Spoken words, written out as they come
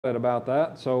about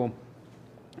that. So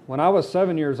when I was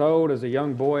 7 years old, as a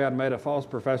young boy, I'd made a false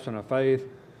profession of faith.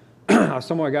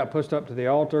 Someone got pushed up to the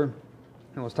altar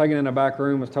and was taken in a back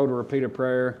room, was told to repeat a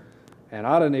prayer, and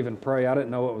I didn't even pray. I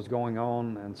didn't know what was going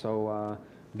on, and so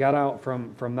got out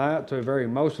from that to a very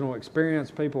emotional experience.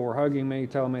 People were hugging me,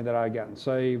 telling me that I had gotten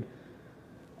saved.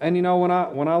 And you know, when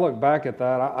I look back at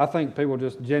that, I think people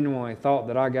just genuinely thought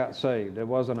that I got saved. It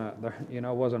wasn't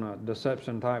a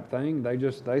deception type thing.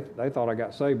 They thought I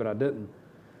got saved, but I didn't.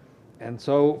 And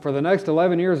so for the next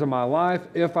 11 years of my life,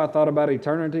 if I thought about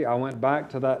eternity, I went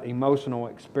back to that emotional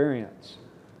experience.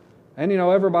 And you know,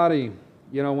 everybody,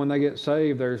 when they get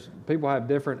saved, people have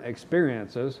different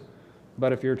experiences,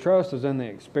 but if your trust is in the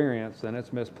experience, then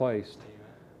it's misplaced.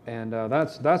 And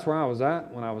that's where I was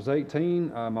at when I was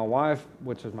 18. My wife,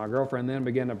 which was my girlfriend then,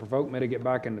 began to provoke me to get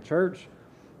back into church.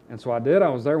 And so I did. I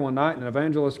was there one night, and an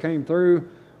evangelist came through.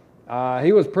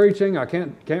 He was preaching. I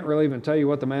can't really even tell you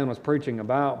what the man was preaching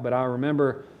about, but I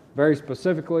remember very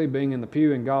specifically being in the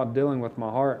pew and God dealing with my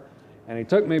heart. And he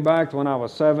took me back to when I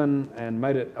was 7 and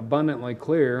made it abundantly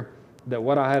clear that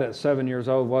what I had at 7 years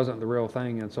old wasn't the real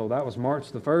thing. And so that was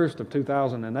March the 1st of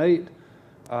 2008.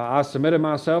 I submitted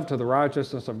myself to the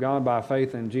righteousness of God by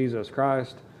faith in Jesus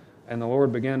Christ, and the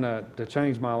Lord began to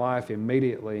change my life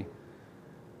immediately.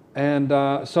 And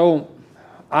so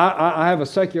I have a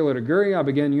secular degree. I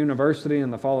began university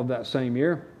in the fall of that same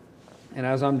year. And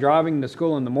as I'm driving to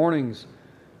school in the mornings,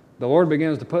 the Lord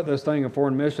begins to put this thing of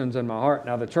foreign missions in my heart.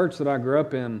 Now, the church that I grew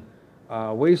up in,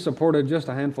 we supported just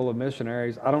a handful of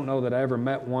missionaries. I don't know that I ever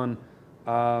met one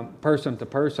person to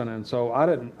person, and so I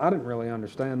didn't really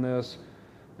understand this.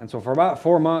 And so for about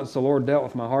 4 months, the Lord dealt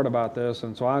with my heart about this.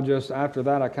 And so after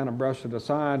that, I kind of brushed it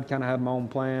aside, kind of had my own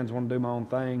plans, wanted to do my own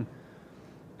thing.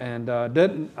 And I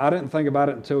didn't think about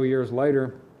it until years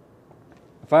later.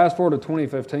 Fast forward to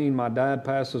 2015, my dad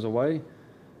passes away.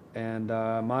 And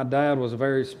my dad was a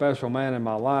very special man in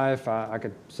my life. I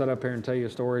could sit up here and tell you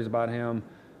stories about him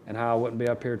and how I wouldn't be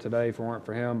up here today if it weren't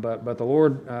for him. But the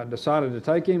Lord decided to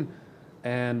take him.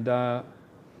 And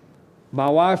my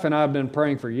wife and I have been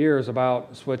praying for years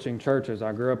about switching churches.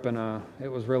 I grew up it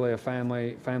was really a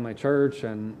family church,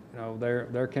 and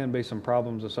there can be some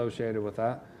problems associated with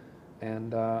that.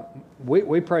 And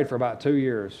we prayed for about 2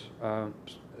 years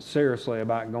seriously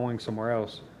about going somewhere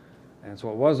else. And so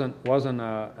it wasn't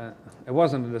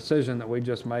a decision that we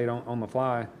just made on the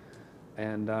fly.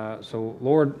 And so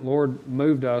Lord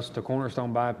moved us to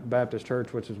Cornerstone Baptist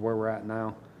Church, which is where we're at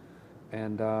now.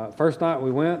 And first night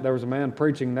we went, there was a man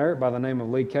preaching there by the name of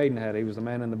Lee Cadenhead. He was the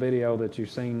man in the video that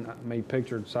you've seen me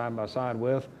pictured side by side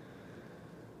with.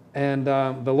 And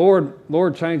the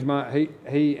Lord changed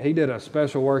He did a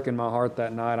special work in my heart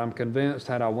that night. I'm convinced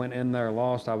had I went in there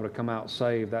lost, I would have come out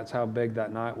saved. That's how big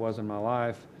that night was in my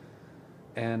life.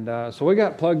 And so we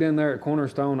got plugged in there at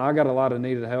Cornerstone. I got a lot of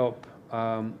needed help,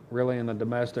 really in the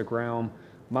domestic realm.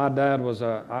 My dad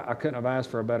I couldn't have asked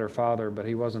for a better father, but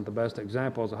he wasn't the best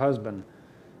example as a husband.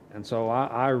 And so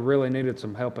I really needed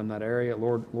some help in that area.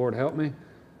 Lord help me.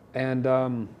 And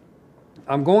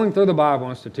I'm going through the Bible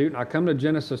Institute, and I come to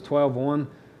Genesis 12:1.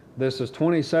 This is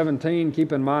 2017.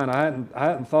 Keep in mind, I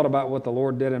hadn't thought about what the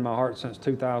Lord did in my heart since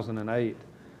 2008.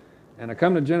 And I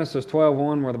come to Genesis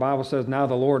 12:1, where the Bible says, "Now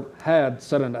the Lord had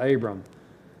said unto Abram."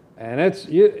 And it's,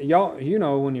 you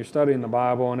know when you're studying the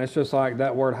Bible, and it's just like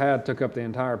that word "had" took up the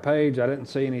entire page. I didn't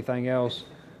see anything else.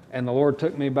 And the Lord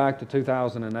took me back to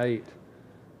 2008.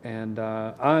 And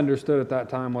I understood at that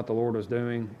time what the Lord was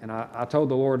doing. And I told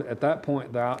the Lord at that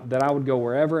point that I would go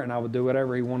wherever and I would do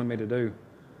whatever He wanted me to do.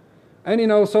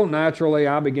 And so naturally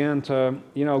I began to,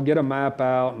 get a map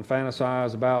out and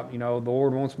fantasize about, the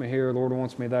Lord wants me here, the Lord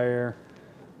wants me there.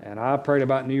 And I prayed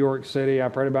about New York City. I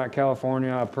prayed about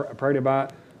California. I prayed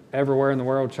about everywhere in the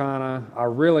world, China. I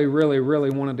really, really, really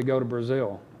wanted to go to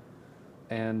Brazil.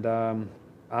 And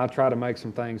I tried to make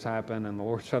some things happen, and the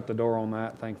Lord shut the door on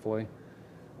that, thankfully.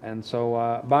 And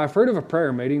so by fruit of a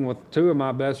prayer meeting with two of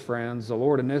my best friends, the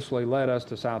Lord initially led us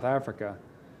to South Africa.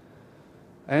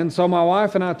 And so my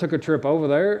wife and I took a trip over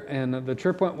there, and the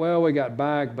trip went well. We got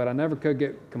back, but I never could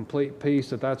get complete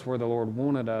peace that that's where the Lord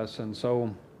wanted us. And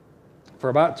so for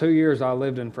about 2 years, I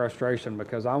lived in frustration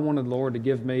because I wanted the Lord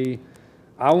to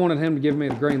I wanted Him to give me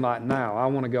the green light now. I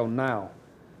want to go now.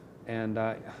 And,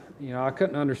 I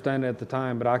couldn't understand it at the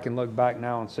time, but I can look back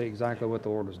now and see exactly what the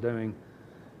Lord was doing.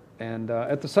 And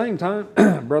at the same time,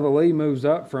 Brother Lee moves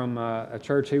up from a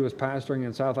church he was pastoring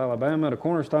in South Alabama to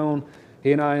Cornerstone.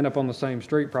 He and I end up on the same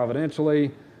street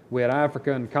providentially. We had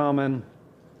Africa in common.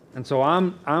 And so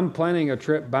I'm planning a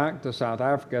trip back to South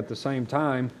Africa at the same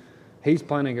time. He's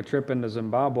planning a trip into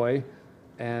Zimbabwe.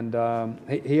 And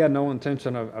he had no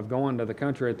intention of going to the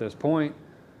country at this point.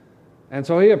 And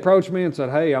so he approached me and said,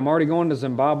 hey, I'm already going to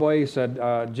Zimbabwe. He said,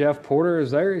 Jeff Porter is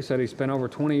there. He said he spent over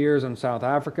 20 years in South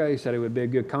Africa. He said he would be a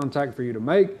good contact for you to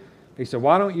make. He said,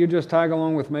 why don't you just tag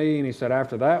along with me? And he said,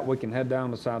 after that, we can head down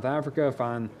to South Africa,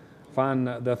 find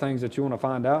the things that you want to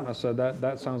find out. And I said,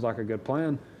 that sounds like a good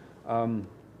plan.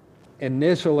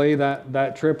 Initially,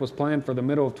 that trip was planned for the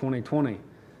middle of 2020.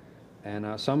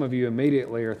 And some of you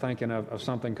immediately are thinking of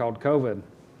something called COVID.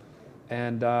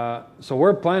 And so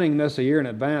we're planning this a year in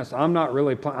advance. I'm not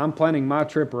really, I'm planning my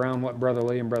trip around what Brother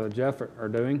Lee and Brother Jeff are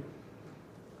doing.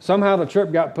 Somehow the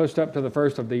trip got pushed up to the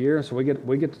first of the year, so we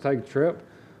get to take a trip.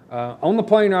 On the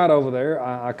plane ride over there,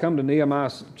 I come to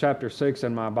Nehemiah chapter 6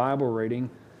 in my Bible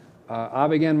reading. I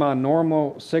began my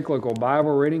normal cyclical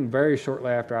Bible reading very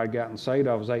shortly after I'd gotten saved.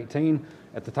 I was 18.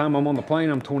 At the time I'm on the plane,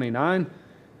 I'm 29.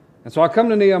 And so I come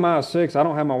to Nehemiah 6. I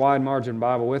don't have my wide margin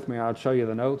Bible with me. I'd show you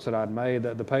the notes that I'd made.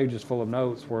 The page is full of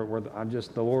notes where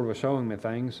the Lord was showing me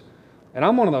things. And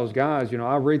I'm one of those guys,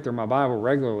 I read through my Bible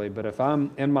regularly, but if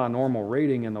I'm in my normal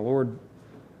reading and the Lord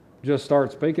just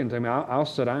starts speaking to me, I'll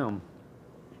sit down.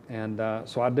 And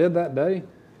so I did that day.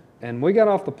 And we got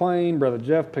off the plane. Brother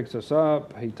Jeff picks us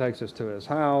up. He takes us to his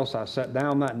house. I sat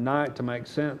down that night to make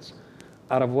sense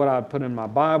out of what I'd put in my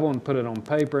Bible and put it on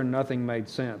paper, and nothing made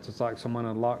sense. It's like someone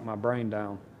had locked my brain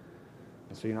down.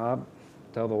 And so, I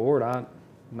tell the Lord, I'm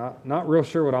not real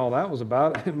sure what all that was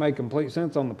about. It made complete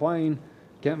sense on the plane.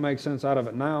 Can't make sense out of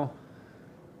it now.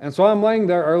 And so I'm laying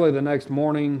there early the next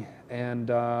morning, and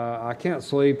I can't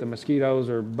sleep. The mosquitoes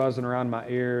are buzzing around my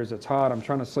ears. It's hot. I'm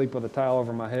trying to sleep with a towel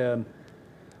over my head.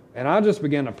 And I just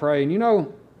began to pray.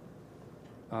 And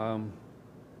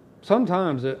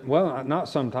sometimes not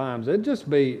sometimes,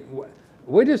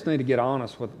 we just need to get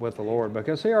honest with the Lord,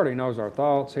 because He already knows our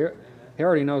thoughts. He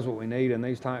already knows what we need in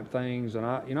these type things. And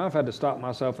I've had to stop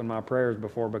myself in my prayers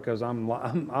before because I'm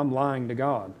lying to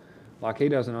God, like He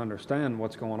doesn't understand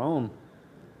what's going on.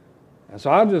 And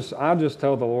so I just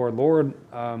tell the Lord,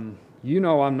 I'm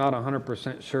not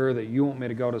 100% sure that you want me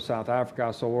to go to South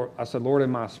Africa. So I said, Lord, in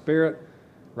my spirit,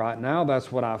 right now,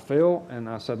 that's what I feel. And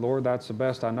I said, Lord, that's the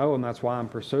best I know, and that's why I'm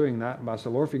pursuing that. But I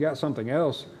said, Lord, if you got something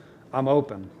else, I'm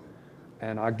open.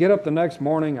 And I get up the next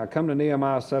morning. I come to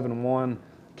Nehemiah 7:1.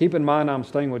 Keep in mind, I'm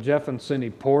staying with Jeff and Cindy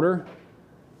Porter.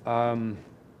 I'm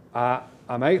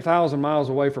 8,000 miles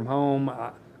away from home.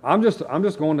 I'm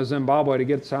just going to Zimbabwe to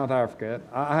get to South Africa.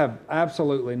 I have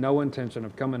absolutely no intention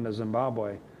of coming to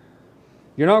Zimbabwe.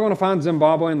 You're not going to find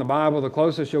Zimbabwe in the Bible. The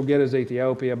closest you'll get is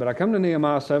Ethiopia. But I come to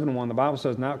Nehemiah 7:1. The Bible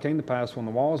says, now it came to pass when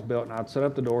the wall was built, and I'd set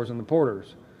up the doors and the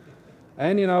porters.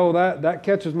 And, that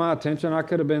catches my attention. I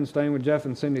could have been staying with Jeff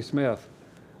and Cindy Smith.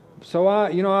 So,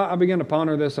 I began to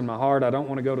ponder this in my heart. I don't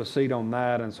want to go to seat on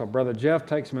that. And so Brother Jeff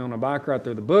takes me on a bike right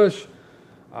through the bush.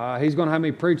 He's going to have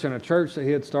me preach in a church that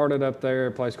he had started up there,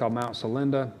 a place called Mount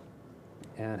Selinda.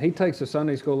 And he takes a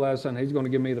Sunday school lesson. He's going to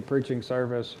give me the preaching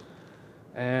service.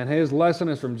 And his lesson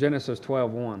is from Genesis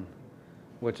 12:1,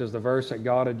 which is the verse that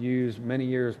God had used many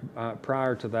years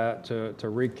prior to that to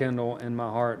rekindle in my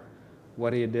heart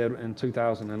what He had did in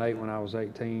 2008 when I was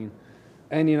 18.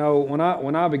 And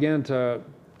when I began to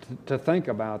think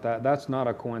about that, that's not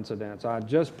a coincidence. I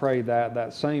just prayed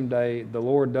that same day. The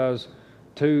Lord does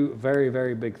two very,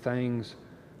 very big things,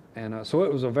 and so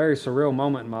it was a very surreal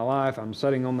moment in my life. I'm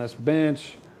sitting on this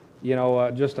bench. It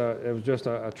was just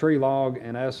a tree log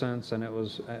in essence, and it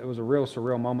was a real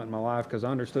surreal moment in my life because I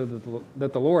understood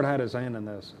that the Lord had His hand in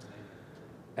this.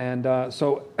 And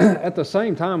so at the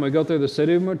same time, we go through the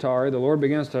city of Mutare. The Lord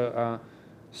begins to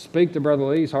speak to Brother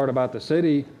Lee's heart about the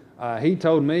city. He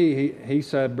told me, he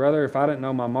said, brother, if I didn't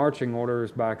know my marching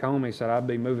orders back home, he said, I'd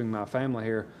be moving my family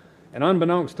here. And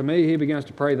unbeknownst to me, he begins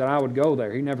to pray that I would go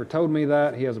there. He never told me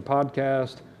that. He has a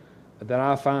podcast that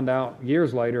I found out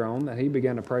years later on that he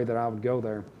began to pray that I would go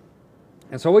there.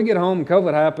 And so we get home,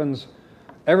 COVID happens,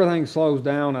 everything slows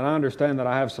down, and I understand that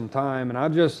I have some time. And I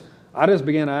just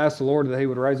began to ask the Lord that He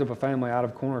would raise up a family out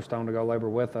of Cornerstone to go labor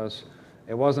with us.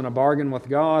 It wasn't a bargain with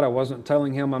God. I wasn't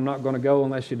telling Him I'm not going to go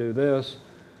unless you do this.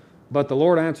 But the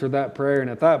Lord answered that prayer, and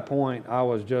at that point, I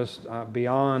was just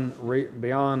beyond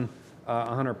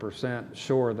 100%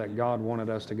 sure that God wanted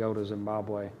us to go to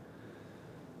Zimbabwe.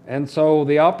 And so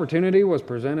the opportunity was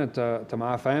presented to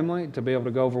my family to be able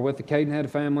to go over with the Cadenhead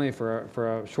family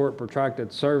for a short,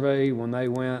 protracted survey when they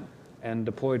went and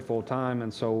deployed full-time.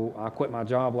 And so I quit my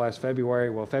job last February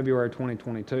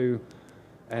 2022,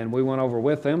 and we went over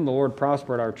with them. The Lord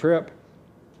prospered our trip.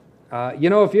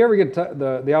 If you ever get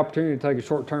the opportunity to take a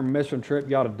short-term mission trip,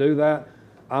 you ought to do that.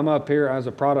 I'm up here as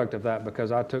a product of that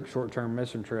because I took short-term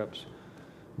mission trips.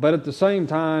 But at the same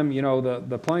time,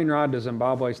 the plane ride to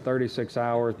Zimbabwe is 36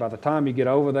 hours. By the time you get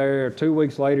over there, 2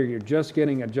 weeks later, you're just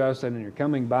getting adjusted and you're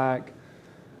coming back.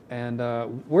 And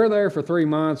we're there for 3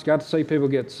 months, got to see people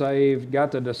get saved,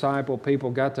 got to disciple people,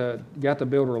 got to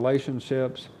build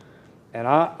relationships. And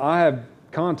I have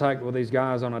contact with these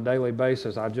guys on a daily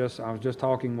basis. I was just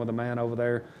talking with a man over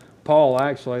there, Paul,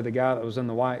 actually, the guy that was in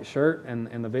the white shirt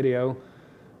in the video.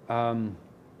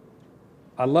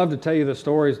 I'd love to tell you the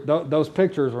stories. Those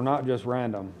pictures are not just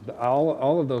random.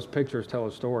 All of those pictures tell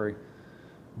a story.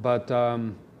 But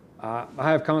I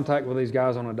have contact with these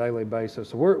guys on a daily basis.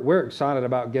 So we're excited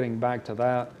about getting back to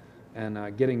that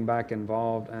and getting back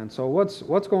involved. And so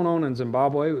what's going on in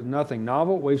Zimbabwe? Nothing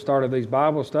novel. We've started these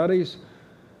Bible studies,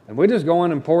 and we just go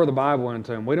in and pour the Bible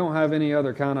into them. We don't have any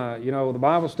other kind of, the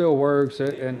Bible still works,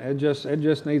 and it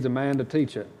just needs a man to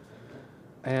teach it.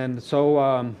 And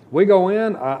so we go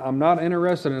in. I'm not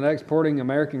interested in exporting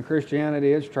American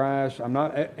Christianity. It's trash. I'm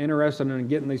not interested in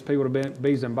getting these people to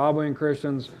be Zimbabwean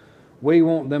Christians. We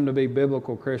want them to be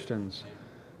biblical Christians.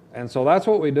 And so that's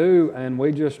what we do, and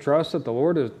we just trust that the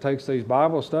Lord takes these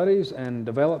Bible studies and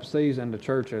develops these into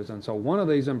churches. And so one of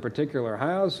these in particular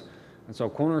has, and so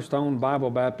Cornerstone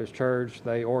Bible Baptist Church,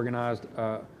 they organized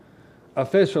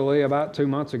officially about 2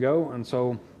 months ago. And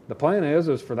so the plan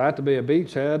is for that to be a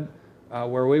beachhead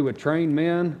where we would train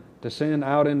men to send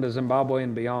out into Zimbabwe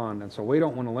and beyond. And so we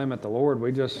don't want to limit the Lord.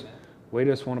 We just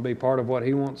want to be part of what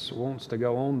He wants to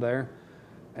go on there.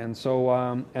 And so,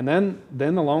 and then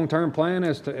the long-term plan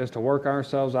is to work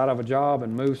ourselves out of a job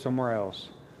and move somewhere else.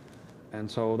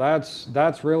 And so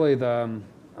that's really that.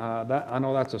 I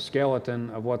know that's a skeleton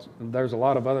of there's a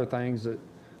lot of other things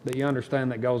that you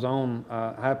understand that goes on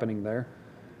happening there.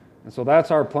 And so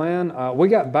that's our plan. We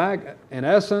got back, in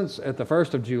essence, at the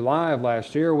 1st of July of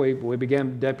last year. We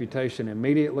began deputation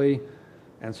immediately.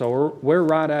 And so we're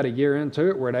right at a year into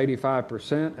it. We're at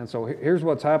 85%. And so here's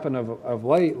what's happened of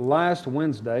late. Last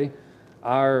Wednesday,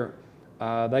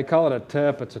 they call it a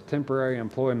TEP. It's a temporary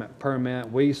employment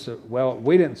permit. We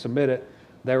didn't submit it.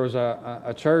 There was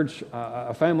a church,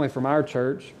 a family from our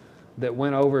church that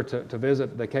went over to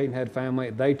visit the Catonhead family.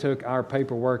 They took our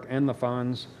paperwork and the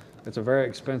funds. It's a very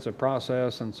expensive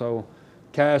process, and so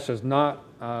cash is not.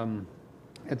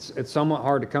 It's somewhat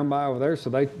hard to come by over there.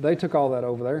 So they took all that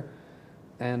over there.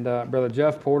 And Brother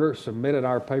Jeff Porter submitted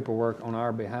our paperwork on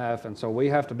our behalf, and so we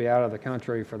have to be out of the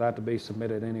country for that to be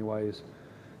submitted anyways.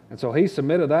 And so he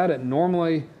submitted that. It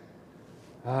normally,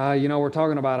 we're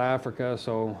talking about Africa,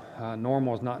 so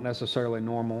normal is not necessarily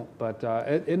normal, but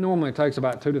it normally takes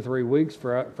about 2 to 3 weeks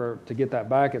to get that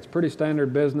back. It's pretty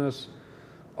standard business,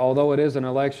 although it is an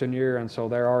election year, and so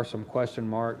there are some question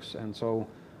marks. And so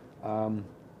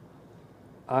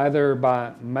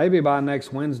maybe by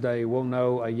next Wednesday, we'll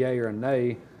know a yay or a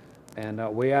nay. And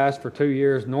we asked for 2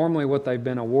 years. Normally what they've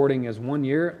been awarding is 1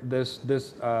 year.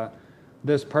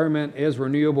 This permit is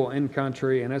renewable in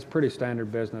country, and it's pretty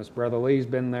standard business. Brother Lee's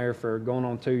been there for going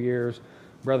on 2 years.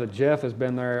 Brother Jeff has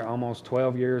been there almost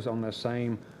 12 years on the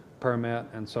same permit.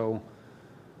 And so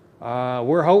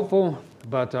we're hopeful,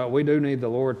 but we do need the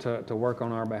Lord to work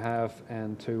on our behalf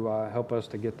and to help us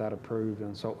to get that approved.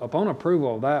 And so upon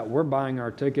approval of that, we're buying our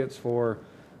tickets for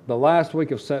the last week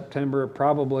of September,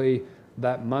 probably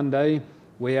that Monday.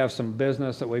 We have some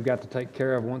business that we've got to take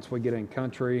care of once we get in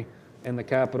country in the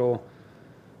capital.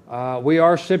 We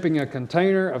are shipping a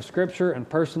container of scripture and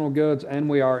personal goods, and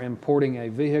we are importing a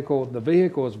vehicle. The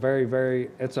vehicle is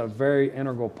it's a very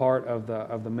integral part of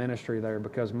the ministry there,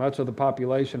 because much of the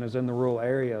population is in the rural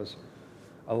areas.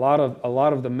 A lot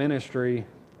of the ministry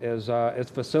is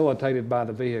facilitated by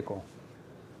the vehicle,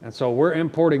 and so we're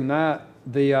importing that.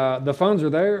 The funds are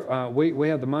there. We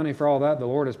have the money for all that. The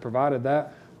Lord has provided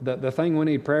that. The thing we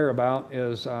need prayer about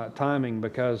is timing,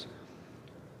 because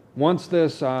once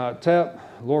this TEP,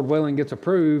 Lord willing, gets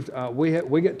approved,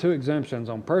 we get 2 exemptions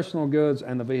on personal goods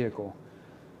and the vehicle.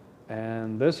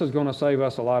 And this is going to save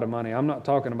us a lot of money. I'm not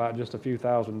talking about just a few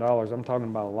 $1,000s. I'm talking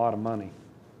about a lot of money.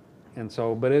 And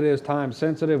so, but it is time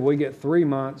sensitive. We get 3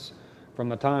 months from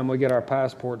the time we get our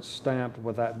passports stamped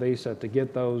with that visa to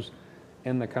get those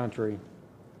in the country.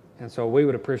 And so we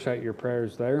would appreciate your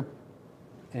prayers there.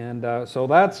 And so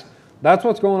that's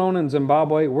what's going on in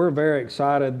Zimbabwe. We're very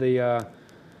excited.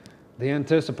 The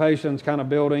anticipation's kind of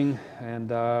building, and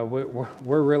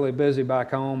we're really busy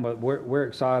back home, but we're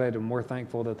excited and we're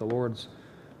thankful that the Lord's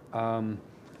going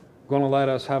to let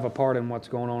us have a part in what's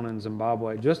going on in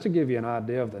Zimbabwe. Just to give you an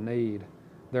idea of the need,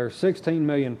 there are 16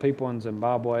 million people in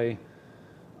Zimbabwe.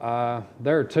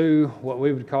 There are 2 what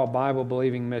we would call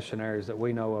Bible-believing missionaries that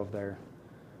we know of there.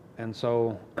 And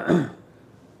so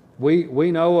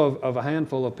we know of a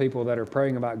handful of people that are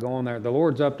praying about going there. The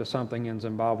Lord's up to something in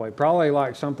Zimbabwe, probably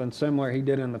like something similar He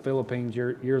did in the Philippines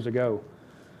years ago.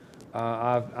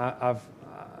 I've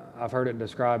heard it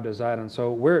described as that, and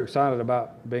so we're excited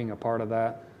about being a part of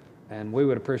that. And we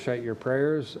would appreciate your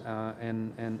prayers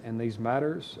in these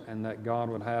matters, and that God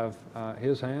would have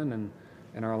His hand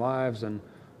in our lives. And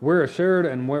we're assured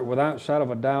and we're without shadow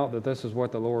of a doubt that this is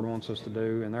what the Lord wants us to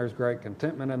do, and there's great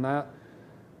contentment in that.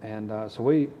 And so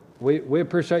we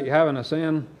appreciate you having us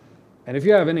in. And if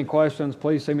you have any questions,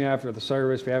 please see me after the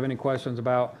service. If you have any questions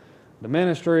about the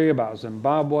ministry, about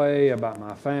Zimbabwe, about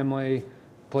my family,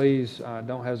 please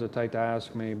don't hesitate to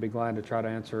ask me. Be glad to try to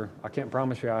answer. I can't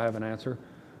promise you I have an answer,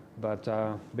 but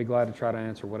be glad to try to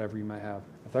answer whatever you may have.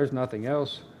 If there's nothing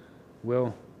else,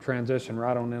 we'll transition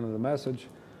right on into the message.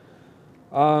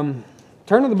 Turn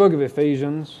to the book of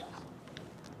Ephesians.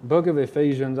 Book of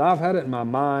Ephesians. I've had it in my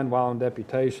mind while on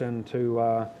deputation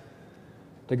to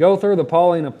go through the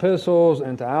Pauline epistles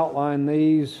and to outline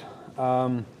these.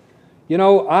 You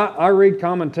know, I read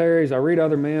commentaries, I read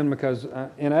other men because,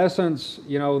 in essence,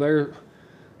 you know,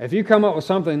 if you come up with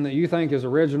something that you think is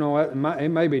original, it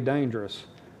may be dangerous.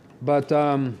 But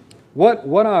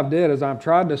what I've did is I've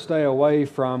tried to stay away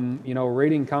from, you know,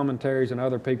 reading commentaries and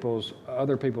other people's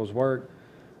work,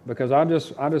 because I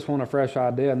just want a fresh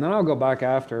idea, and then I'll go back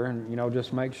after and, you know,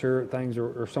 just make sure things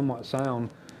are somewhat sound.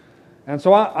 And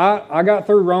so I got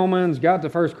through Romans, got to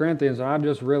 1 Corinthians, and I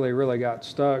just really got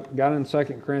stuck. Got in 2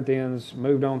 Corinthians,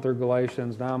 moved on through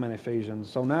Galatians, now I'm in Ephesians.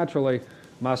 So naturally,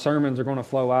 my sermons are going to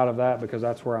flow out of that because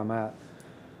that's where I'm at.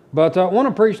 But I want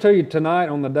to preach to you tonight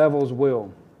on the devil's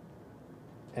will.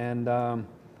 And,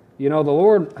 you know, the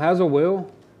Lord has a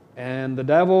will, and the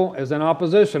devil is in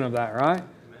opposition of that, right? Amen.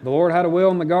 The Lord had a will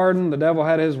in the garden, the devil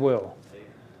had his will.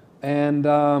 And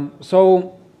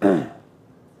so...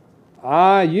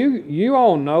 you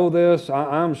all know this,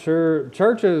 I'm sure.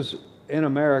 Churches in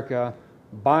America,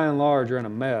 by and large, are in a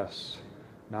mess.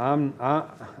 Now,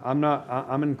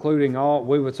 I'm including all,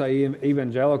 we would say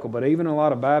evangelical, but even a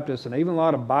lot of Baptists and even a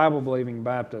lot of Bible-believing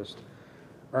Baptists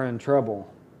are in trouble.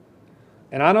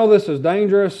 And I know this is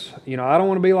dangerous. You know, I don't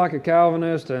want to be like a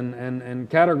Calvinist and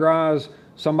categorize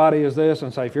somebody as this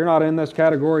and say, if you're not in this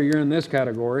category, you're in this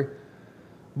category.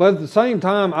 But at the same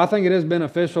time, I think it is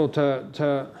beneficial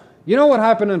to you know what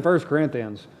happened in 1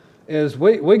 Corinthians is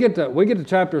we get to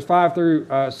chapters 5 through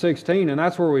 16, and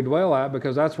that's where we dwell at,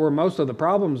 because that's where most of the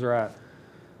problems are at.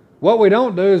 What we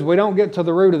don't do is we don't get to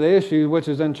the root of the issue, which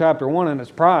is in chapter 1, and it's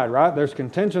pride, right? There's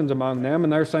contentions among them,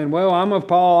 and they're saying, well, I'm of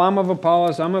Paul, I'm of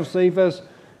Apollos, I'm of Cephas,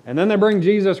 and then they bring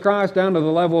Jesus Christ down to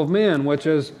the level of men, which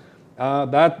is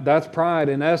that's pride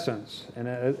in essence, and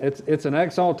it's an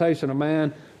exaltation of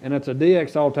man, and it's a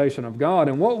de-exaltation of God.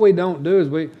 And what we don't do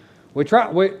is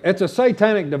it's a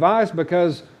satanic device,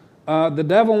 because the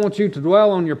devil wants you to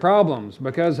dwell on your problems,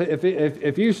 because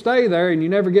if you stay there and you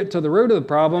never get to the root of the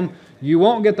problem, you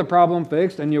won't get the problem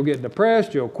fixed, and you'll get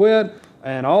depressed, you'll quit,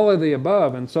 and all of the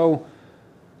above. And so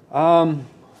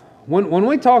when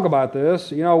we talk about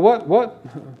this, you know, what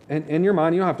in your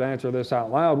mind, you don't have to answer this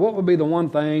out loud, what would be the one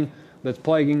thing that's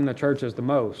plaguing the churches the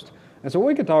most? And so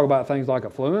we could talk about things like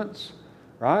affluence,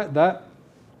 right? That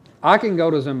I can go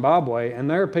to Zimbabwe, and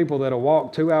there are people that will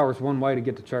walk 2 hours one way to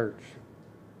get to church.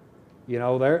 You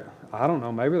know, I don't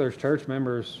know, maybe there's church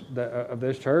members of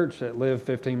this church that live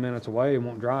 15 minutes away and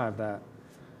won't drive that.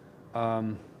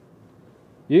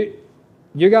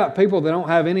 You got people that don't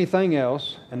have anything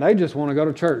else, and they just want to go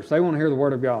to church. They want to hear the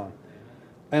Word of God.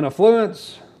 And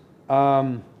affluence,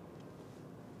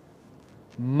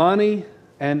 money,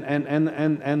 and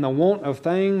the want of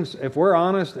things, if we're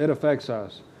honest, it affects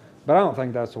us. But I don't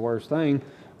think that's the worst thing.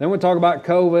 Then we talk about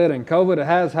COVID, and COVID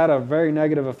has had a very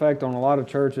negative effect on a lot of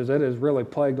churches. It has really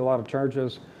plagued a lot of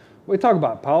churches. We talk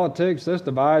about politics. This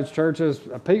divides churches.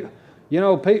 You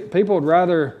know, people would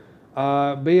rather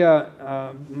be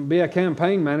a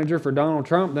campaign manager for Donald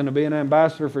Trump than to be an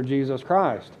ambassador for Jesus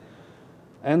Christ.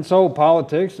 And so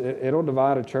politics, it'll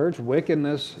divide a church.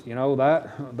 Wickedness, you know,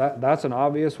 that's an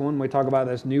obvious one. We talk about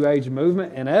this New Age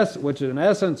movement, which in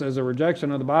essence is a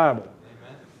rejection of the Bible.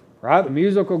 Right? The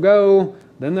music will go,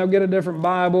 then they'll get a different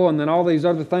Bible, and then all these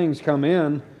other things come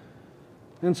in.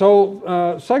 And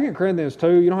so 2 Corinthians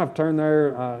 2, you don't have to turn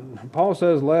there. Paul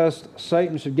says, lest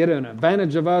Satan should get an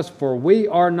advantage of us, for we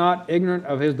are not ignorant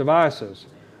of his devices.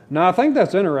 Now, I think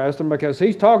that's interesting, because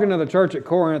he's talking to the church at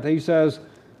Corinth. He says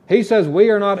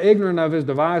we are not ignorant of his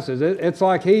devices. It's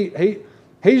like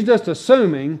he's just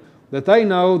assuming that they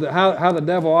know that how the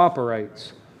devil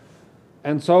operates.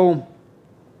 And so...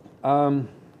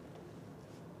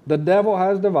 the devil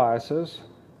has devices,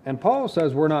 And Paul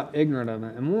says we're not ignorant of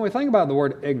it. And when we think about the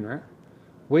word ignorant,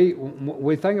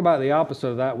 we think about the opposite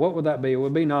of that. What would that be? It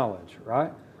would be knowledge,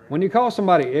 right? When you call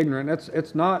somebody ignorant,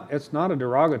 it's not a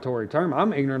derogatory term.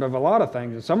 I'm ignorant of a lot of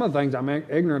things. And some of the things I'm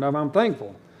ignorant of, I'm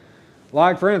thankful.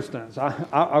 Like, for instance,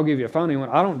 I'll give you a funny one.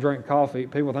 I don't drink coffee.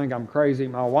 People think I'm crazy.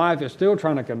 My wife is still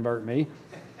trying to convert me.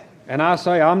 And I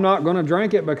say I'm not going to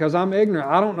drink it because I'm ignorant.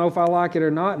 I don't know if I like it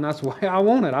or not, and that's the way I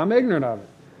want it. I'm ignorant of it.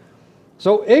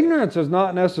 So ignorance is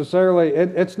not necessarily,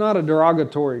 it's not a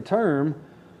derogatory term.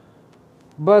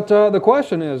 But the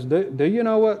question is, do you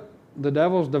know what the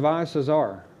devil's devices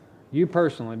are? You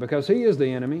personally, because he is the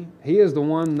enemy. He is the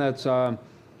one that's trying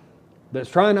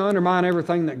to undermine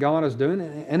everything that God is doing.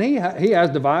 And he has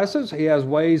devices, he has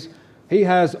ways, he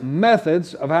has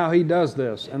methods of how he does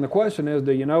this. And the question is,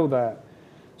 do you know that?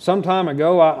 Some time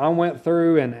ago, I went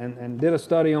through and did a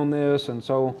study on this. And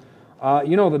so,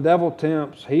 the devil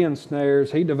tempts, he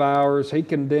ensnares, he devours, he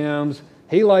condemns,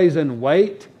 he lays in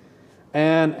wait,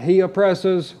 and he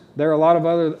oppresses. There are a lot of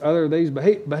other of these,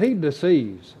 but he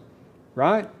deceives,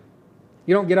 right?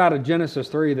 You don't get out of Genesis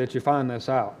 3 that you find this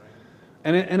out.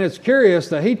 And it's curious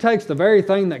that he takes the very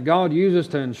thing that God uses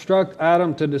to instruct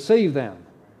Adam to deceive them.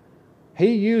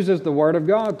 He uses the Word of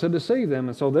God to deceive them.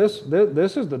 And so this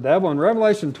is the devil. In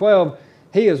Revelation 12,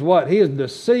 he is what? He is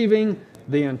deceiving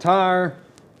the entire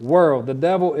world. The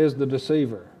devil is the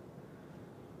deceiver.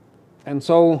 And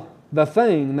so the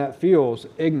thing that fuels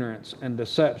ignorance and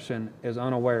deception is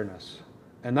unawareness.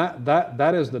 And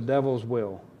that is the devil's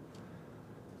will.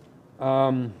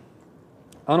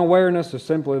 Unawareness is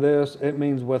simply this. It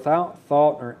means without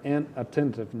thought or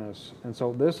inattentiveness. And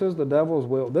so this is the devil's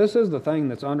will. This is the thing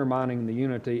that's undermining the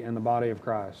unity in the body of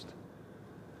Christ.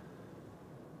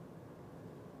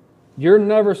 You're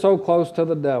never so close to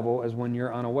the devil as when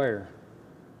you're unaware.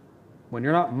 When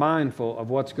you're not mindful of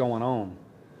what's going on.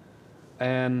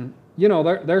 And,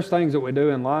 there's things that we do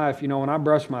in life. When I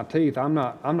brush my teeth, I'm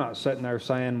not sitting there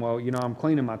saying, well, I'm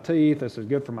cleaning my teeth. This is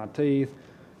good for my teeth.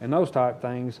 And those type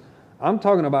things. I'm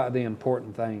talking about the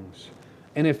important things.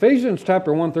 In Ephesians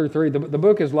chapter 1 through 3, the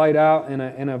book is laid out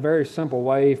in a very simple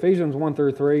way. Ephesians 1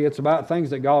 through 3, it's about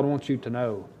things that God wants you to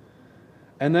know.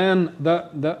 And then,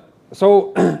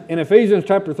 so in Ephesians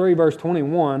chapter 3, verse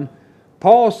 21,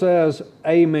 Paul says,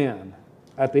 amen.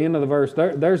 At the end of the verse,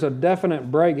 there's a definite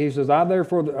break. He says, I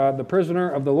therefore, the prisoner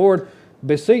of the Lord,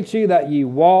 beseech ye that ye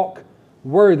walk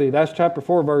worthy. That's chapter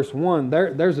 4, verse 1.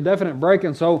 There's a definite break.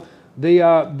 And so the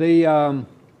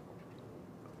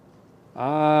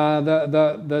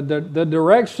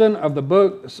direction of the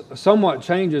book somewhat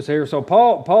changes here. So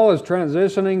Paul is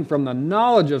transitioning from the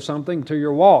knowledge of something to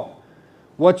your walk.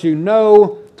 What you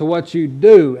know to what you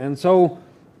do. And so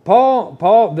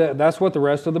Paul, that's what the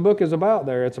rest of the book is about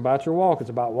there. It's about your walk. It's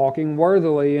about walking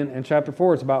worthily in chapter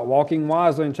 4. It's about walking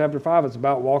wisely in chapter 5. It's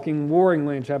about walking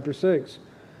warringly in chapter 6.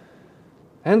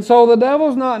 And so the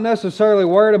devil's not necessarily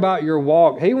worried about your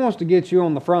walk. He wants to get you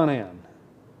on the front end.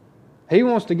 He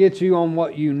wants to get you on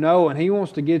what you know, and he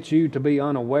wants to get you to be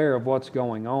unaware of what's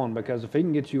going on, because if he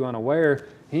can get you unaware,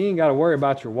 he ain't got to worry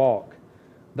about your walk.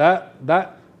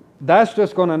 That's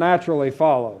just going to naturally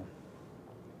follow.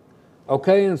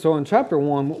 Okay, and so in chapter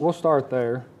 1, we'll start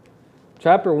there.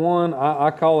 Chapter 1, I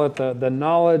call it the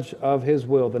knowledge of his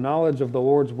will, the knowledge of the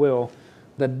Lord's will.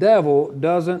 The devil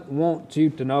doesn't want you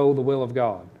to know the will of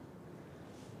God.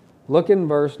 Look in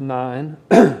verse 9.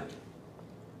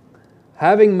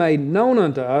 Having made known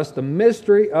unto us the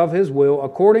mystery of his will,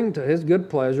 according to his good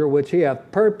pleasure, which he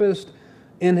hath purposed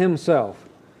in himself.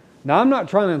 Now, I'm not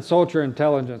trying to insult your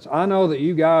intelligence. I know that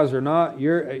you guys are not,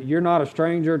 you're not a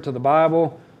stranger to the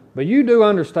Bible, but you do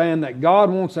understand that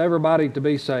God wants everybody to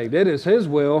be saved. It is his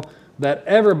will that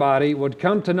everybody would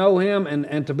come to know him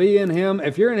and to be in him.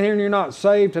 If you're in here and you're not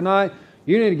saved tonight,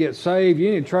 you need to get saved.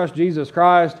 You need to trust Jesus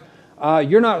Christ.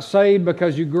 You're not saved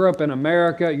because you grew up in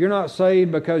America. You're not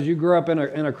saved because you grew up in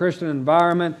a Christian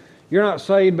environment. You're not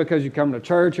saved because you come to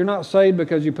church. You're not saved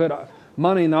because you put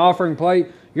money in the offering plate.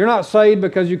 You're not saved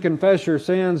because you confess your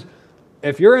sins.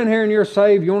 If you're in here and you're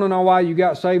saved, you want to know why you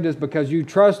got saved, is because you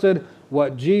trusted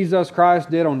what Jesus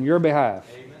Christ did on your behalf.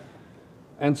 Amen.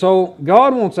 And so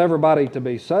God wants everybody to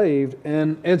be saved,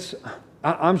 and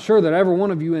I'm sure that every one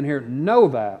of you in here know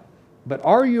that, but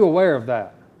are you aware of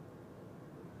that?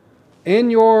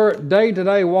 In your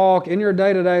day-to-day walk, in your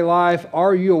day-to-day life,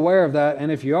 are you aware of that?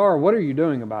 And if you are, what are you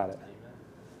doing about it?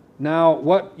 Now,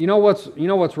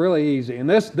 what's really easy, and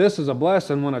this is a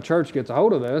blessing when a church gets a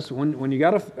hold of this. When you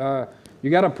got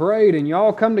a parade and you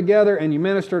all come together and you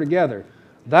minister together,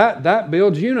 that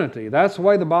builds unity. That's the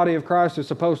way the body of Christ is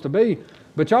supposed to be.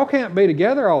 But y'all can't be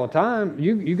together all the time.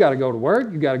 You got to go to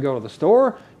work. You got to go to the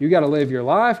store. You got to live your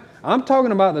life. I'm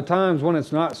talking about the times when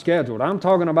it's not scheduled. I'm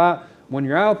talking about when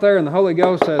you're out there and the Holy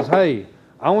Ghost says, hey,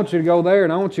 I want you to go there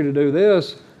and I want you to do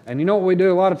this. And you know what we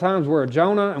do a lot of times? We're a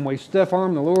Jonah and we stiff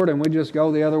arm the Lord and we just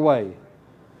go the other way.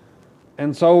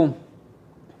 And so,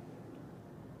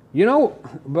 you know,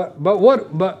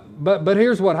 but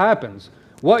here's what happens.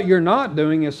 What you're not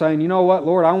doing is saying, you know what,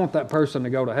 Lord, I want that person to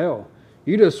go to hell.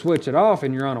 You just switch it off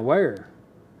and you're unaware.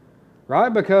 Right?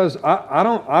 Because I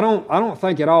don't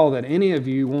think at all that any of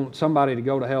you want somebody to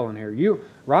go to hell in here.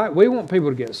 Right? We want people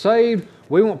to get saved.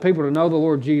 We want people to know the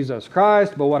Lord Jesus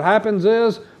Christ. But what happens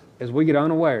is we get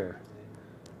unaware.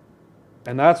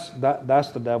 And that's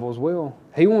the devil's will.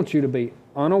 He wants you to be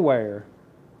unaware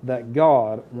that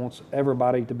God wants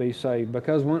everybody to be saved.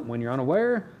 Because when you're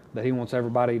unaware that He wants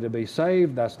everybody to be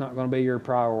saved, that's not going to be your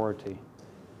priority.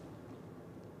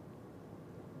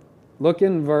 Look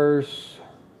in verse...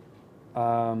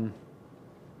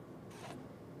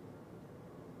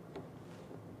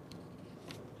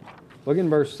 look in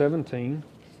verse 17.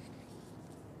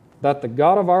 That the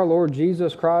God of our Lord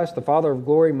Jesus Christ, the Father of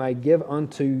glory, may give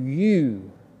unto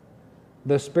you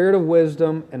the spirit of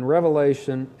wisdom and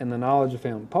revelation and the knowledge of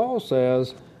Him. Paul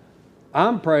says,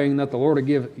 I'm praying that the Lord will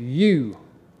give you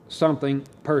something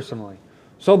personally.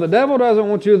 So the devil doesn't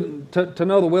want you to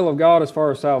know the will of God as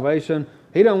far as salvation.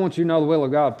 He doesn't want you to know the will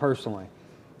of God personally.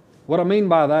 What I mean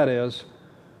by that is,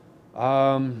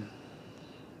 how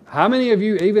many of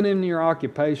you, even in your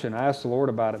occupation, asked the Lord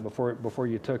about it before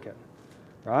you took it?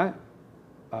 Right?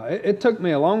 It took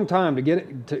me a long time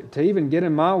to even get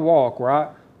in my walk where I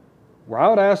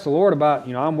would ask the Lord about,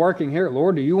 I'm working here.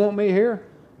 Lord, do you want me here?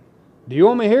 Do you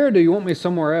want me here or do you want me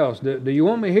somewhere else? Do you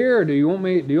want me here or do you want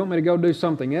me to go do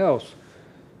something else?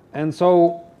 And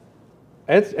so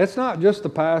it's not just the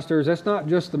pastors, it's not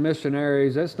just the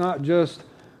missionaries, it's not just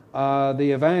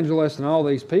the evangelists and all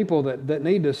these people that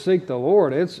need to seek the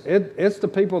Lord. It's the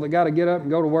people that got to get up and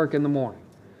go to work in the morning.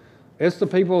 It's the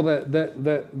people that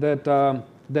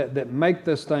make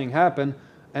this thing happen.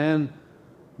 And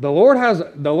the Lord has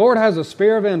a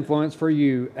sphere of influence for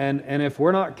you. And if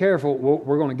we're not careful,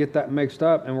 we're going to get that mixed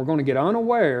up, and we're going to get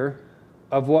unaware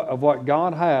of what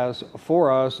God has for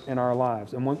us in our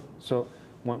lives. And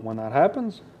when that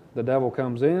happens, the devil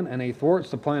comes in and he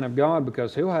thwarts the plan of God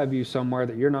because he'll have you somewhere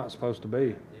that you're not supposed to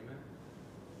be.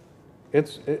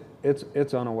 Amen.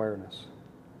 It's unawareness.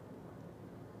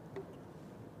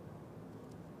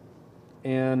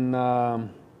 In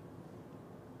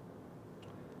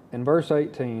verse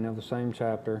 18 of the same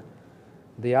chapter,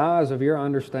 the eyes of your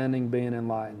understanding being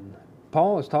enlightened.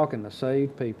 Paul is talking to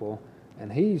saved people,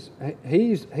 and he's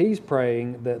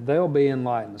praying that they'll be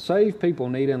enlightened. Saved people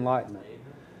need enlightenment.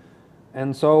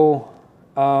 And so,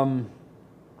 in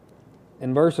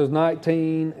verses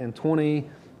 19 and 20,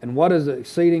 and what is the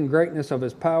exceeding greatness of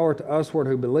His power to usward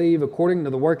who believe, according to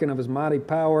the working of His mighty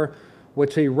power,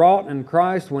 which He wrought in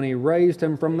Christ when He raised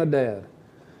Him from the dead.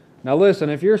 Now listen,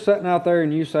 if you're sitting out there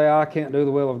and you say, I can't do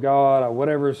the will of God, or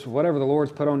whatever the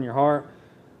Lord's put on your heart,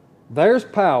 there's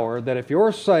power that if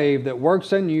you're saved that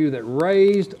works in you that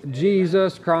raised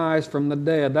Jesus Christ from the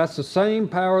dead. That's the same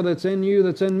power that's in you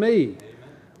that's in me.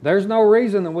 There's no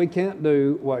reason that we can't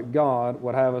do what God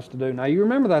would have us to do. Now you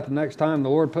remember that the next time the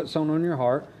Lord puts something on your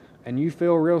heart and you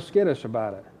feel real skittish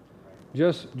about it.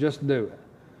 Just do it.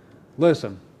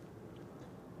 Listen,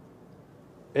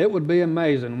 it would be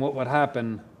amazing what would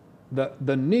happen.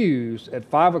 The news at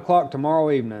 5 o'clock tomorrow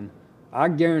evening, I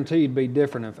guarantee it'd be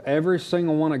different if every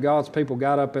single one of God's people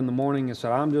got up in the morning and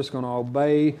said, I'm just going to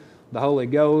obey the Holy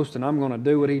Ghost and I'm going to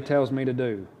do what He tells me to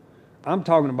do. I'm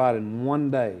talking about in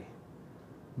one day.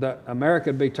 That America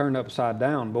would be turned upside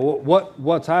down. But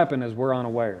what's happened is we're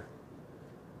unaware.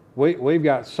 We've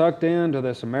got sucked into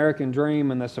this American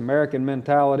dream and this American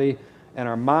mentality, and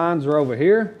our minds are over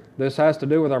here. This has to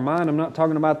do with our mind. I'm not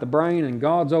talking about the brain, and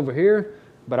God's over here,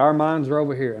 but our minds are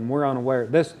over here, and we're unaware.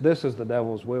 This is the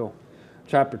devil's will.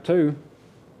 Chapter 2,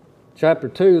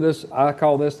 I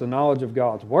call this the knowledge of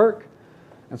God's work.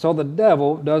 And so the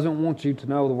devil doesn't want you to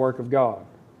know the work of God.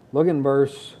 Look in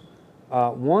verse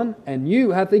 1, and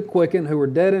you hath He quickened who were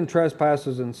dead in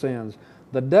trespasses and sins.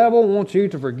 The devil wants you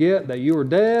to forget that you were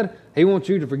dead. He wants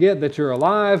you to forget that you're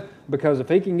alive, because if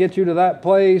he can get you to that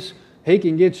place, he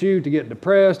can get you to get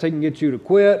depressed. He can get you to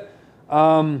quit.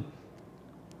 You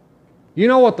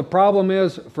know what the problem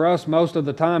is for us most of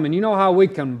the time, and you know how we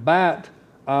combat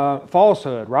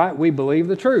falsehood, right? We believe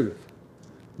the truth.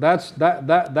 That's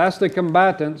the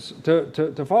combatants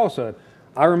to falsehood.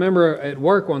 I remember at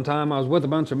work one time I was with a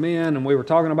bunch of men and we were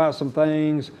talking about some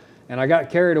things, and I got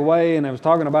carried away, and I was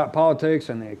talking about politics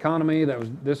and the economy.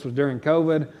 This was during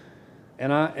COVID,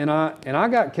 and I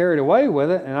got carried away with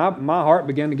it, and my heart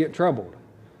began to get troubled.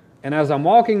 And as I'm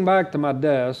walking back to my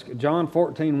desk, John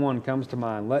 14:1 comes to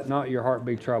mind. Let not your heart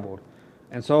be troubled.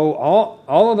 And so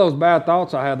all of those bad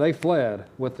thoughts I had, they fled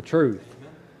with the truth.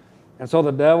 And so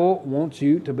the devil wants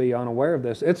you to be unaware of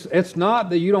this. It's not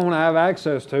that you don't have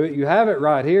access to it. You have it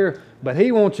right here, but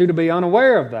he wants you to be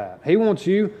unaware of that. He wants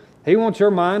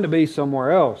your mind to be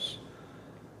somewhere else.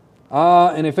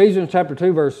 In Ephesians chapter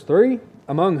 2, verse 3,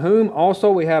 among whom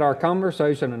also we had our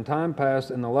conversation in time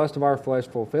past in the lust of our flesh,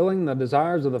 fulfilling the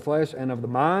desires of the flesh and of the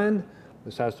mind.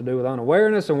 This has to do with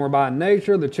unawareness, and we're by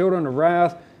nature the children of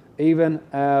wrath, even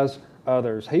as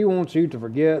others. He wants you to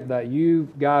forget that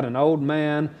you've got an old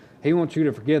man. He wants you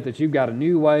to forget that you've got a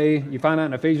new way. You find out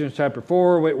in Ephesians chapter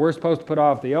 4, we're supposed to put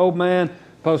off the old man,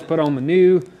 supposed to put on the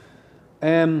new.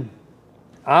 And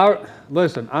I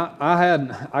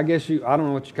had, I don't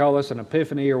know what you call this, an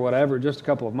epiphany or whatever, just a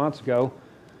couple of months ago.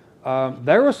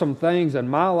 There were some things in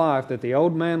my life that the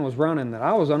old man was running that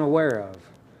I was unaware of.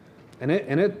 And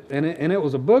it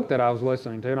was a book that I was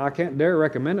listening to, and I can't dare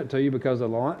recommend it to you because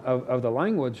of the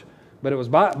language, but it was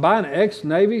by an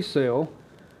ex-Navy SEAL,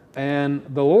 and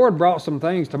the Lord brought some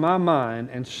things to my mind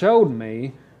and showed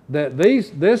me that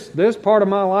this part of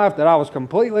my life that I was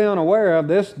completely unaware of,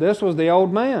 this was the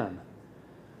old man.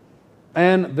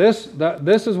 And this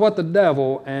is what the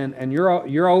devil and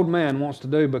your old man wants to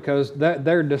do, because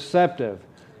they're deceptive.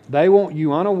 They want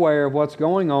you unaware of what's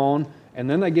going on, and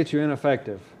then they get you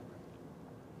ineffective.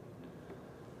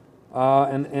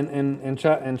 In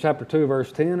chapter 2,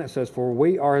 verse 10, it says, for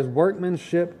we are his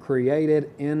workmanship created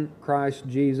in Christ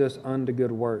Jesus unto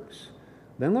good works.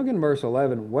 Then look in verse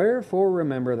 11, wherefore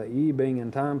remember that ye being in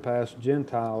time past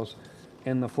Gentiles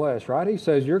in the flesh, right? He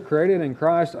says you're created in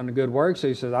Christ unto good works.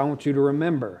 He says, I want you to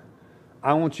remember.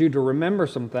 I want you to remember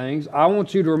some things. I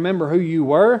want you to remember who you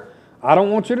were. I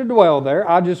don't want you to dwell there.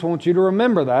 I just want you to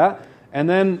remember that. And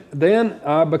then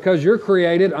because you're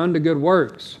created unto good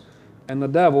works. And the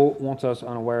devil wants us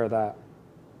unaware of that.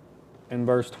 In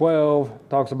verse 12,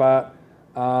 talks about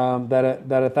that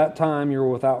at that time you were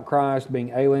without Christ,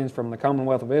 being aliens from the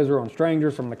commonwealth of Israel and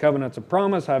strangers from the covenants of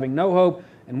promise, having no hope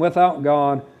and without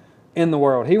God in the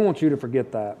world. He wants you to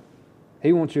forget that.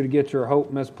 He wants you to get your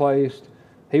hope misplaced.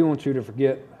 He wants you to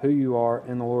forget who you are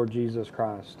in the Lord Jesus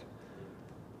Christ.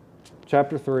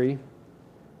 Chapter 3,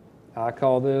 I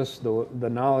call this the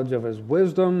knowledge of his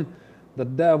wisdom. The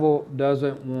devil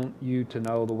doesn't want you to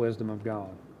know the wisdom of God.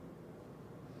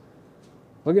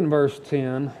 Look in verse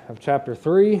 10 of chapter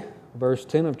 3. Verse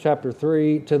 10 of chapter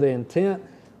 3, to the intent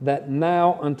that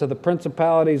now unto the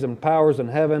principalities and powers in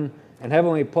heaven and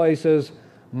heavenly places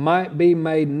might be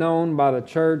made known by the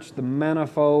church the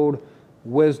manifold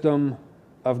wisdom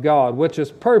of God, which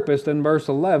is purposed in verse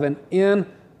 11 in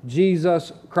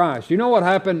Jesus Christ. You know what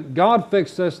happened? God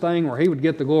fixed this thing where he would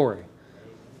get the glory.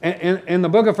 In the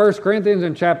book of 1 Corinthians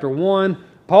in chapter 1,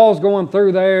 Paul's going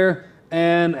through there,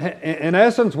 and in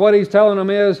essence what he's telling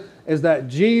them is that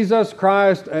Jesus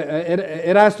Christ,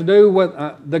 it has to do with,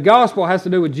 the gospel has to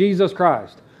do with Jesus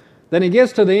Christ. Then he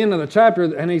gets to the end of the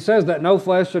chapter and he says that no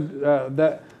flesh should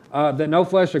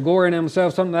glory in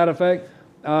himself, something to that effect,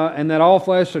 and that all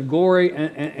flesh should glory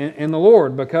in the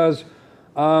Lord, because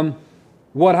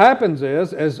what happens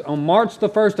is on March the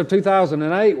 1st of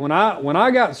 2008, when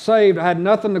I got saved, I had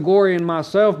nothing to glory in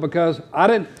myself, because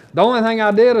the only thing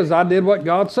I did is I did what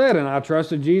God said, and I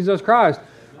trusted Jesus Christ.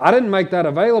 I didn't make that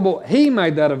available. He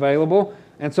made that available,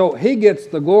 and so he gets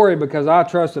the glory because I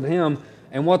trusted him.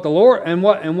 And what the Lord and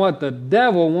what the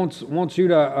devil wants you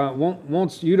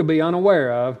to be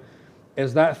unaware of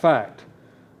is that fact.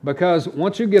 Because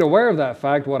once you get aware of that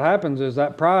fact, what happens is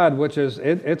that pride, which is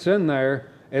it's in there.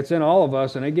 It's in all of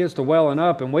us, and it gets to welling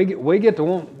up, and we get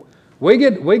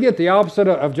the opposite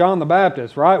of John the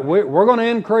Baptist, right? We're going to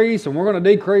increase, and we're going to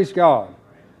decrease God.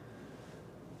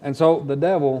 And so the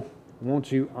devil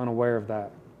wants you unaware of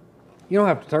that. You don't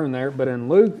have to turn there, but in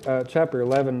Luke chapter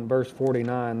 11, verse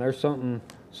 49, there's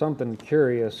something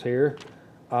curious here.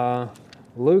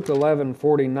 Luke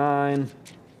 11:49,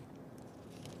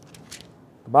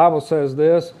 the Bible says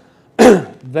this,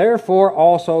 therefore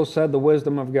also said the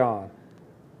wisdom of God,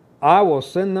 I will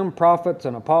send them prophets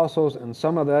and apostles, and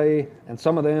some of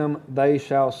them they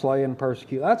shall slay and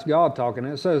persecute. That's God talking.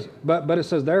 It says, but it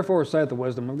says, therefore saith the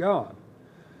wisdom of God.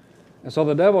 And so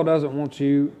the devil doesn't want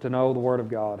you to know the Word of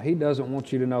God. He doesn't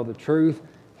want you to know the truth.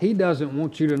 He doesn't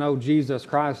want you to know Jesus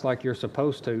Christ like you're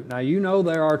supposed to. Now, you know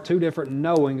there are two different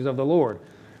knowings of the Lord.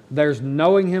 There's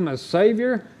knowing Him as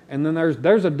Savior, and then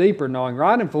there's a deeper knowing.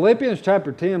 Right in Philippians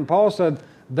chapter 10, Paul said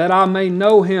that I may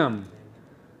know him.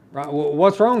 Right? Well,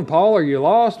 what's wrong, Paul? Are you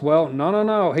lost? Well,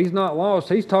 no. He's not lost.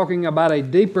 He's talking about a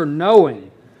deeper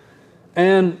knowing.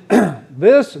 And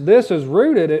this is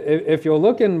rooted, if you'll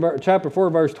look in chapter 4,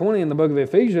 verse 20 in the book of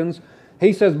Ephesians,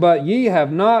 he says, but ye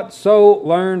have not so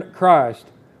learned Christ.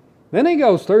 Then he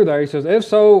goes through there. He says, if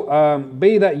so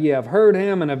be that ye have heard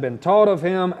him and have been taught of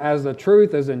him as the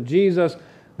truth is in Jesus.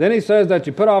 Then he says that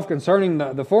you put off concerning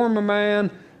the former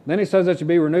man. Then he says that you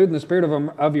be renewed in the spirit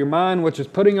of your mind, which is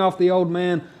putting off the old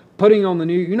man, putting on the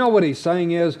new. You know what he's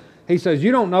saying is, he says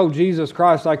you don't know Jesus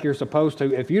Christ like you're supposed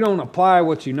to if you don't apply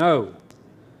what you know.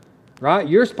 Right?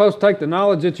 You're supposed to take the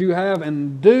knowledge that you have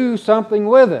and do something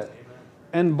with it.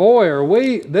 And boy, are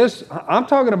we, I'm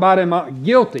talking about him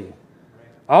guilty.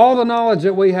 All the knowledge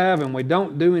that we have and we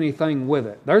don't do anything with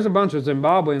it. There's a bunch of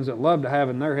Zimbabweans that love to have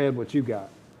in their head what you got.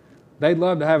 They'd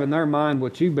love to have in their mind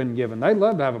what you've been given. They'd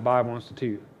love to have a Bible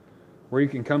Institute where you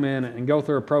can come in and go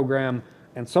through a program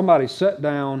and somebody sit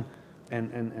down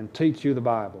and teach you the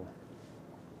Bible.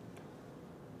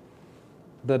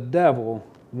 The devil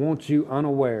wants you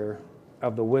unaware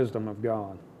of the wisdom of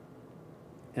God.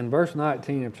 In verse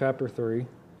 19 of chapter 3,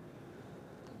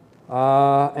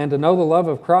 and to know the love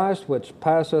of Christ, which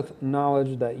passeth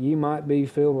knowledge, that ye might be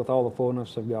filled with all the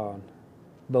fullness of God.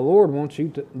 The Lord wants you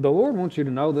to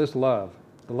know this love,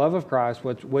 the love of Christ,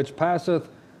 which passeth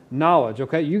knowledge.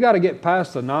 Okay, you got to get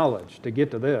past the knowledge to get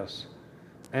to this.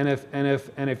 And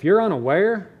if you're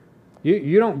unaware,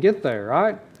 you don't get there,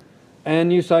 right?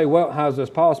 And you say, well, how's this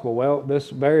possible? Well, this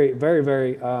very, very,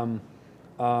 very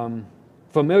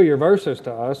familiar verses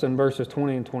to us in verses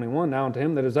 20 and 21. Now unto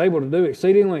him that is able to do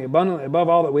exceedingly abundantly above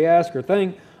all that we ask or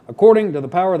think, according to the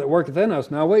power that worketh in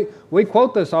us. Now we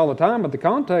quote this all the time, but the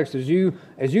context is you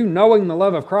knowing the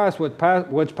love of Christ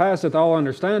which passeth all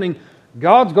understanding.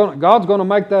 God's going to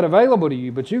make that available to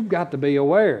you, but you've got to be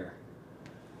aware.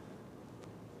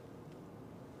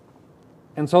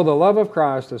 And so the love of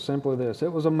Christ is simply this.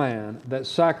 It was a man that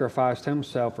sacrificed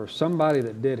himself for somebody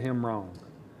that did him wrong.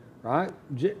 Right?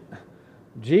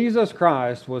 Jesus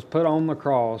Christ was put on the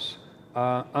cross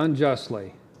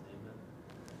unjustly.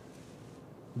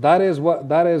 That is what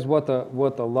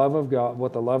the love of God,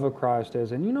 what the love of Christ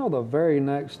is. And you know the very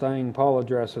next thing Paul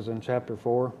addresses in chapter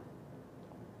 4?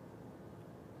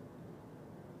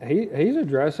 He's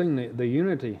addressing the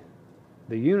unity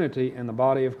in the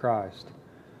body of Christ.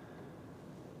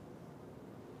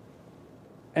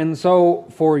 And so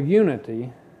for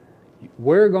unity,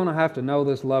 we're going to have to know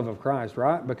this love of Christ,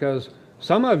 right? Because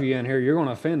some of you in here, you're going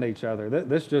to offend each other.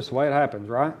 This is just the way it happens,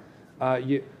 right?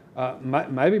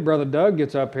 Maybe Brother Doug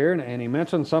gets up here and he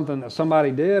mentions something that somebody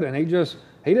did, and he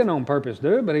didn't on purpose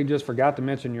do it, but he just forgot to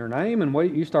mention your name, and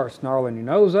you start snarling your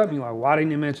nose up, and you're like, why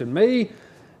didn't you mention me?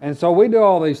 And so we do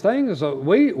all these things. So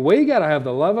we got to have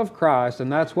the love of Christ,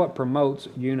 and that's what promotes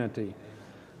unity.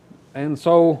 And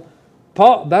so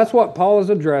that's what Paul is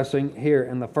addressing here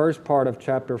in the first part of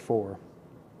chapter 4.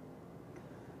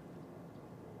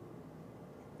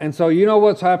 And so you know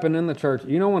what's happened in the church.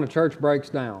 You know when a church breaks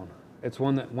down, it's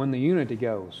when the unity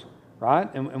goes,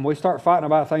 right? And we start fighting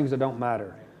about things that don't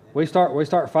matter. We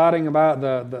start fighting about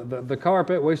the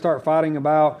carpet. We start fighting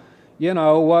about,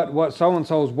 what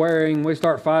so-and-so's wearing. We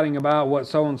start fighting about what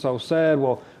so-and-so said.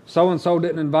 Well, so-and-so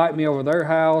didn't invite me over their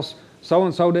house.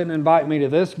 So-and-so didn't invite me to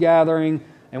this gathering.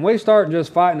 And we start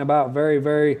just fighting about very,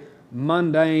 very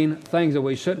mundane things that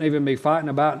we shouldn't even be fighting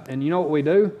about. And you know what we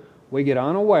do? We get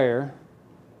unaware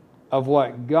of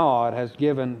what God has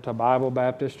given to Bible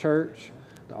Baptist Church,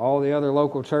 to all the other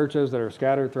local churches that are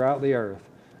scattered throughout the earth.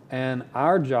 And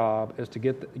our job is to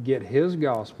get His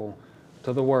gospel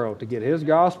to the world, to get His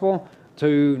gospel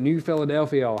to New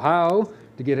Philadelphia, Ohio,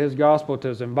 to get His gospel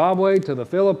to Zimbabwe, to the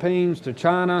Philippines, to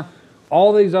China,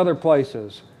 all these other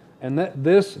places. And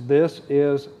this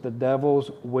is the devil's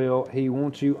will. He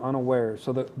wants you unaware.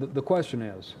 So the question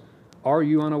is, are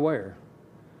you unaware?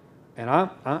 And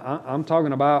I'm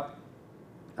talking about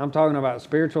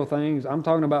spiritual things. I'm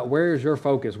talking about where is your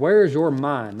focus? Where is your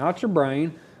mind? Not your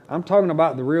brain. I'm talking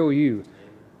about the real you.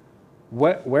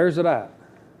 Where's it at?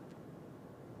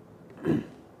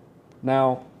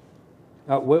 Now,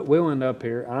 we'll end up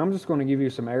here. And I'm just going to give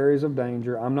you some areas of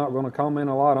danger. I'm not going to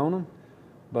comment a lot on them,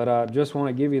 but I just want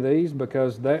to give you these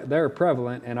because they're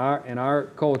prevalent in our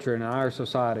culture and in our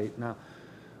society. Now,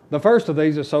 the first of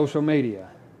these is social media.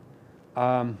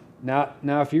 Now,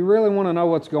 if you really want to know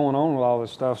what's going on with all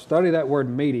this stuff, study that word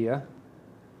media.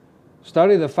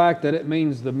 Study the fact that it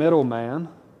means the middleman.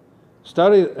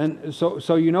 Study, and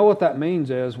so you know what that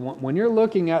means is when you're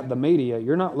looking at the media,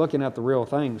 you're not looking at the real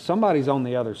thing. Somebody's on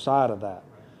the other side of that.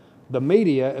 The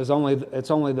media is only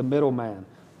the middleman.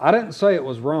 I didn't say it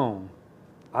was wrong.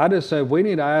 I just said we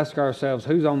need to ask ourselves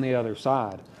who's on the other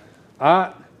side.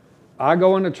 I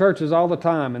go into churches all the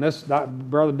time, and this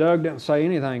Brother Doug didn't say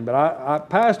anything, but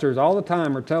pastors all the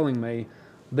time are telling me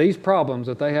these problems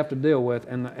that they have to deal with,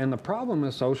 and the problem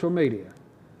is social media.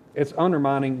 It's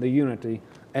undermining the unity,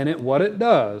 and what it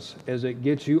does is it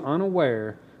gets you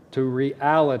unaware to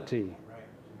reality.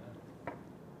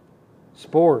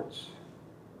 Sports.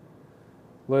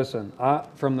 Listen,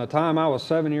 from the time I was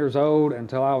 7 years old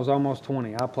until I was almost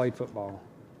 20, I played football.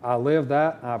 I lived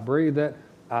that. I breathed it.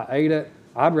 I ate it.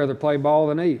 I'd rather play ball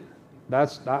than eat.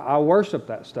 I worship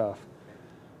that stuff.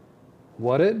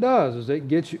 What it does is it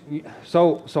gets you.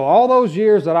 So all those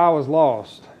years that I was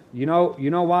lost, you know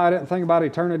why I didn't think about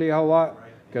eternity a whole lot?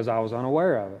 Because I was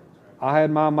unaware of it. I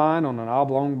had my mind on an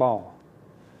oblong ball.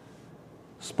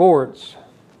 Sports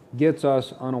gets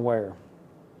us unaware.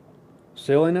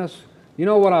 Silliness. You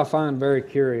know what I find very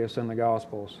curious in the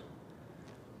Gospels?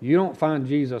 You don't find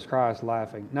Jesus Christ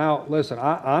laughing. Now, listen,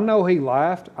 I know he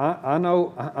laughed. I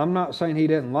know, I'm not saying he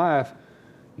didn't laugh.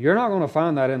 You're not going to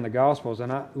find that in the Gospels.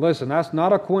 And listen, that's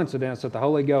not a coincidence that the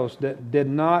Holy Ghost did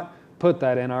not put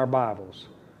that in our Bibles.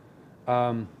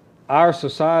 Our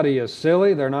society is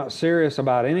silly. They're not serious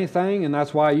about anything. And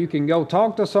that's why you can go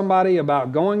talk to somebody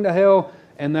about going to hell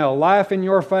and they'll laugh in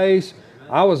your face.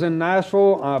 I was in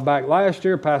Nashville back last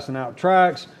year passing out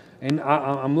tracts, and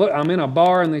I'm in a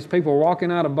bar, and these people are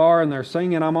walking out of a bar, and they're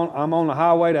singing, I'm on the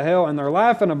highway to hell, and they're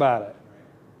laughing about it.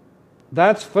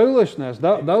 That's foolishness.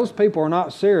 Those people are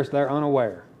not serious. They're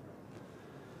unaware.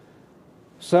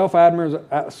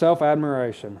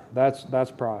 Self-admiration.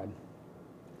 That's pride.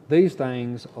 These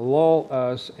things lull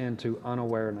us into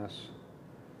unawareness.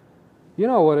 You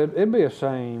know what? It'd be a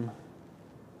shame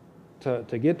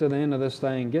to get to the end of this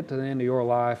thing, get to the end of your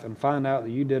life, and find out that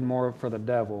you did more for the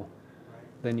devil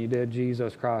than you did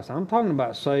Jesus Christ. I'm talking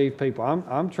about saved people.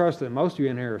 I'm trusting that most of you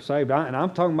in here are saved, and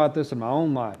I'm talking about this in my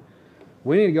own life.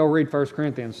 We need to go read 1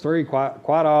 Corinthians 3 quite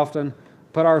often,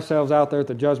 put ourselves out there at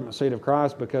the judgment seat of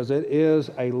Christ, because it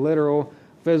is a literal,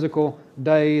 physical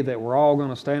day that we're all going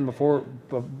to stand before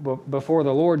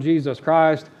the Lord Jesus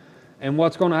Christ. And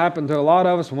what's going to happen to a lot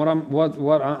of us, and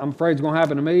what I'm afraid is going to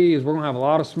happen to me, is we're going to have a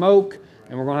lot of smoke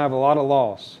and we're going to have a lot of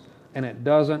loss. And it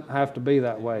doesn't have to be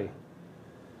that way.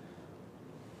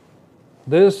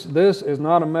 This is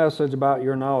not a message about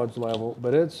your knowledge level,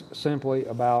 but it's simply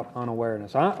about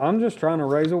unawareness. I'm just trying to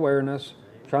raise awareness,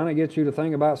 trying to get you to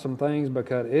think about some things,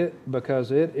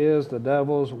 because it is the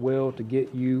devil's will to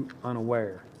get you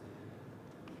unaware.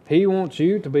 He wants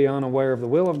you to be unaware of the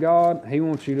will of God. He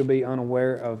wants you to be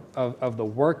unaware of the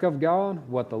work of God,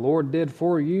 what the Lord did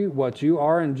for you, what you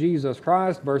are in Jesus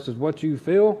Christ versus what you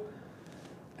feel.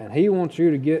 And He wants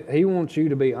you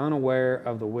to be unaware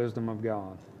of the wisdom of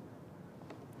God.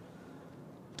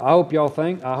 I hope you'll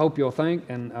think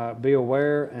and be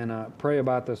aware and pray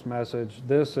about this message.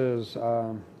 This is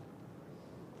our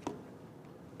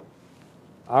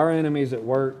enemy's at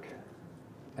work,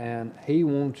 and he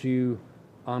wants you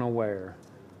unaware.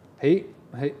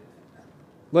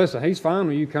 Listen, he's fine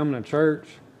with you coming to church.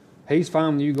 He's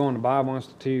fine with you going to Bible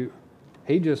Institute.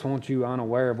 He just wants you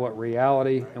unaware of what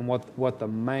reality and what the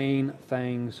main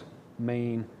things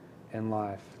mean in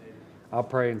life. I'll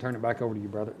pray and turn it back over to you,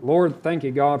 brother. Lord, thank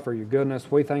you, God, for your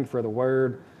goodness. We thank you for the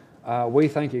Word. We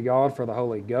thank you, God, for the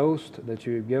Holy Ghost that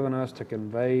you have given us to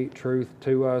convey truth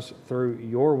to us through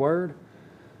your Word.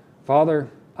 Father,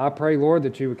 I pray, Lord,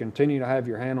 that you would continue to have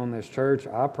your hand on this church.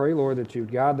 I pray, Lord, that you'd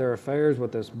guide their affairs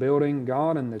with this building,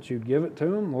 God, and that you'd give it to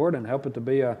them, Lord, and help it to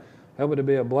be a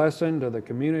blessing to the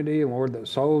community, Lord, that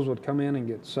souls would come in and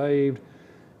get saved.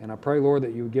 And I pray, Lord,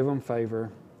 that you would give them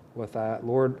favor with that.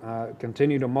 Lord,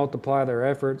 continue to multiply their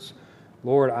efforts.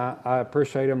 Lord, I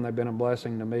appreciate them. They've been a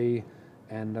blessing to me.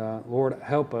 And Lord,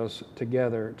 help us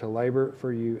together to labor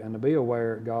for you and to be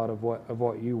aware, God, of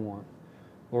what you want.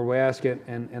 Lord, we ask it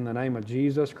in the name of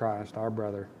Jesus Christ, our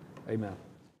brother. Amen.